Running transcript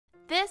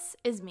This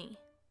is me,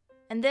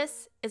 and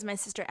this is my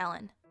sister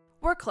Ellen.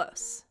 We're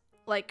close,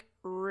 like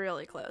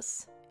really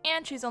close,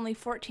 and she's only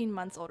 14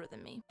 months older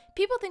than me.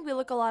 People think we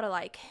look a lot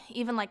alike,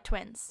 even like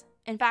twins.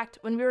 In fact,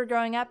 when we were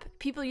growing up,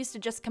 people used to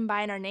just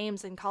combine our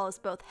names and call us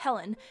both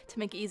Helen to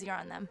make it easier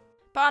on them.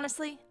 But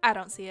honestly, I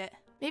don't see it.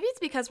 Maybe it's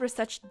because we're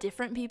such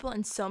different people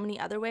in so many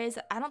other ways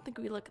that I don't think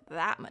we look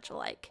that much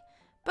alike.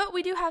 But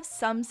we do have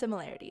some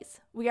similarities.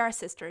 We are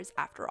sisters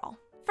after all.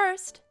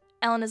 First,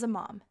 Ellen is a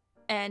mom,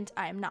 and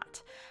I am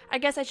not. I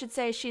guess I should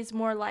say she's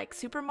more like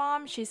super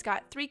mom. She's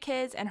got 3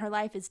 kids and her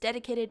life is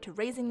dedicated to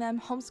raising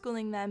them,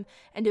 homeschooling them,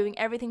 and doing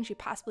everything she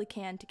possibly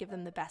can to give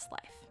them the best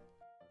life.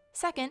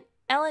 Second,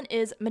 Ellen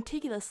is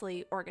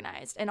meticulously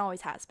organized and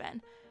always has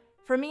been.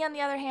 For me, on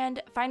the other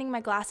hand, finding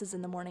my glasses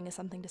in the morning is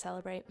something to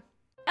celebrate.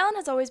 Ellen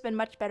has always been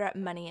much better at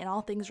money and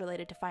all things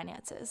related to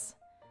finances.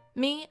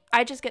 Me,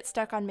 I just get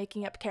stuck on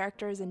making up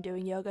characters and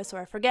doing yoga, so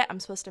I forget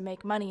I'm supposed to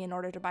make money in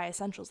order to buy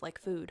essentials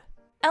like food.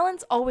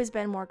 Ellen's always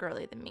been more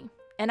girly than me,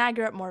 and I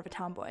grew up more of a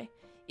tomboy.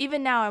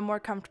 Even now, I'm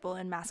more comfortable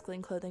in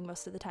masculine clothing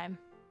most of the time.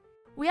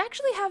 We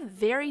actually have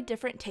very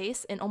different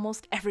tastes in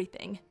almost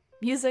everything.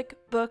 Music,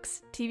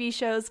 books, TV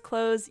shows,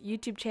 clothes,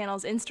 YouTube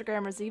channels,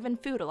 Instagrammers, even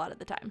food a lot of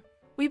the time.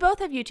 We both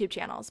have YouTube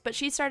channels, but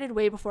she started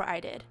way before I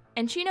did,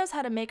 and she knows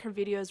how to make her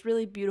videos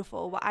really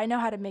beautiful while I know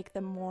how to make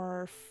them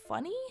more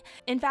funny.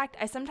 In fact,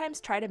 I sometimes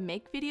try to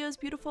make videos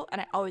beautiful and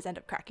I always end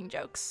up cracking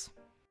jokes.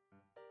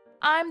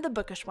 I'm the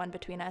bookish one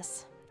between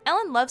us.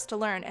 Ellen loves to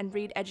learn and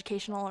read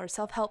educational or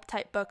self-help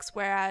type books,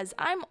 whereas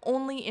I'm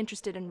only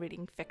interested in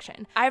reading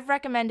fiction. I've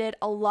recommended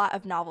a lot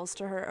of novels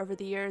to her over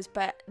the years,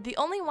 but the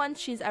only ones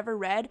she's ever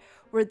read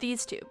were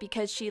these 2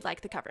 because she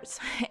liked the covers.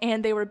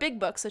 And they were big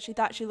books, so she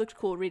thought she looked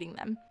cool reading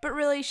them. But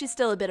really, she's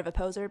still a bit of a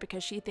poser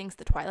because she thinks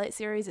the Twilight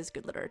series is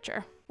good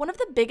literature. One of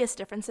the biggest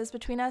differences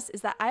between us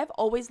is that I've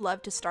always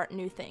loved to start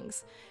new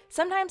things.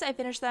 Sometimes I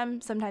finish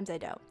them, sometimes I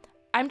don't.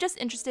 I'm just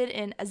interested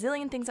in a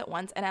zillion things at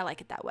once, and I like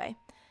it that way.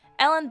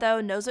 Ellen, though,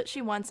 knows what she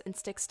wants and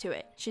sticks to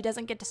it. She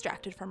doesn't get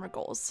distracted from her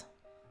goals.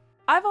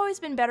 I've always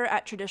been better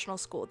at traditional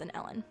school than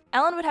Ellen.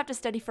 Ellen would have to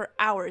study for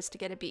hours to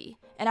get a B,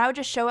 and I would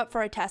just show up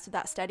for a test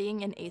without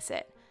studying and ace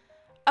it.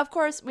 Of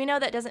course, we know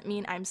that doesn't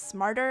mean I'm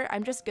smarter,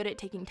 I'm just good at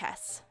taking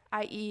tests,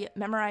 i.e.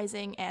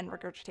 memorizing and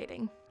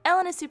regurgitating.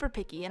 Ellen is super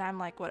picky, and I'm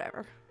like,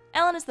 whatever.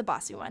 Ellen is the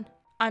bossy one.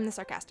 I'm the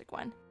sarcastic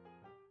one.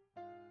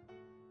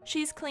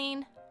 She's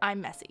clean,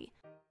 I'm messy.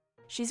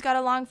 She's got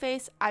a long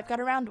face, I've got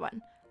a round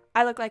one.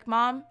 I look like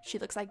mom, she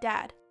looks like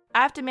dad. I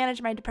have to manage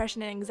my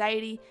depression and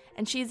anxiety,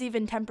 and she's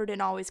even tempered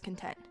and always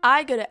content.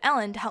 I go to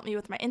Ellen to help me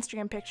with my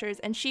Instagram pictures,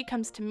 and she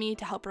comes to me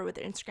to help her with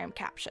her Instagram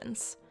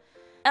captions.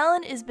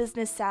 Ellen is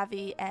business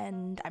savvy,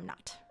 and I'm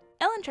not.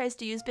 Ellen tries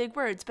to use big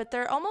words, but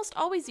they're almost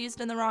always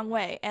used in the wrong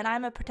way, and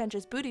I'm a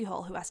pretentious booty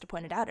hole who has to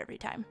point it out every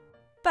time.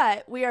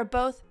 But we are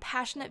both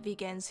passionate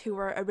vegans who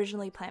were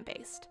originally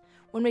plant-based.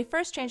 When we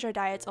first changed our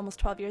diets almost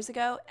 12 years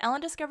ago, Ellen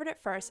discovered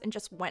it first and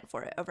just went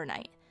for it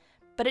overnight.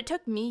 But it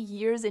took me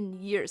years and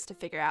years to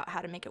figure out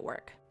how to make it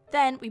work.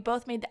 Then we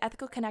both made the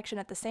ethical connection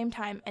at the same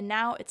time, and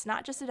now it's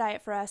not just a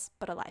diet for us,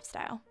 but a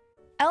lifestyle.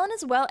 Ellen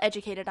is well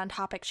educated on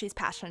topics she's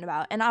passionate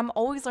about, and I'm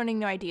always learning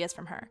new ideas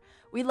from her.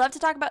 We love to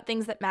talk about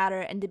things that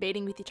matter and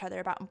debating with each other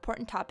about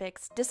important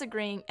topics,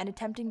 disagreeing, and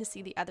attempting to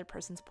see the other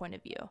person's point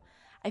of view.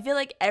 I feel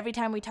like every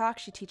time we talk,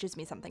 she teaches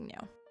me something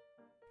new.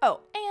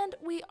 Oh, and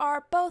we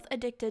are both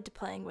addicted to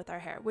playing with our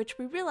hair, which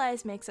we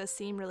realize makes us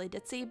seem really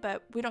ditzy,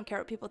 but we don't care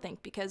what people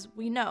think because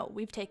we know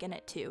we've taken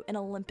it to an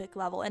Olympic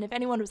level, and if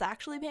anyone was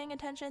actually paying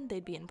attention,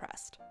 they'd be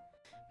impressed.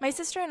 My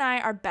sister and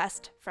I are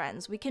best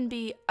friends. We can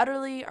be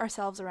utterly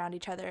ourselves around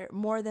each other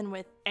more than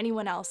with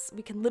anyone else.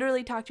 We can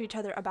literally talk to each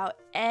other about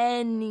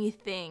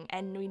anything,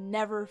 and we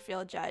never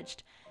feel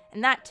judged.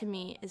 And that, to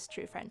me, is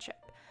true friendship.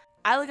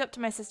 I look up to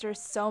my sister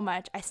so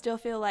much. I still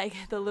feel like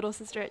the little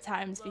sister at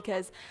times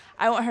because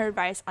I want her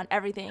advice on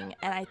everything,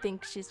 and I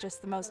think she's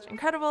just the most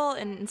incredible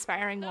and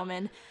inspiring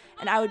woman,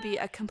 and I would be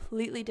a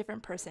completely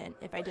different person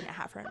if I didn't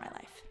have her in my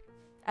life.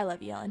 I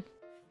love you, Ellen.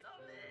 Stop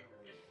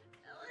it.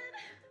 Ellen.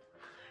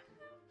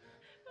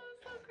 That was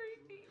so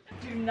creepy.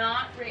 Do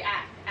not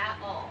react at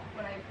all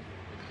when I...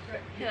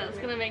 Yeah, it's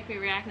gonna make me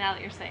react now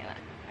that you're saying that.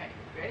 Alright,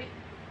 ready?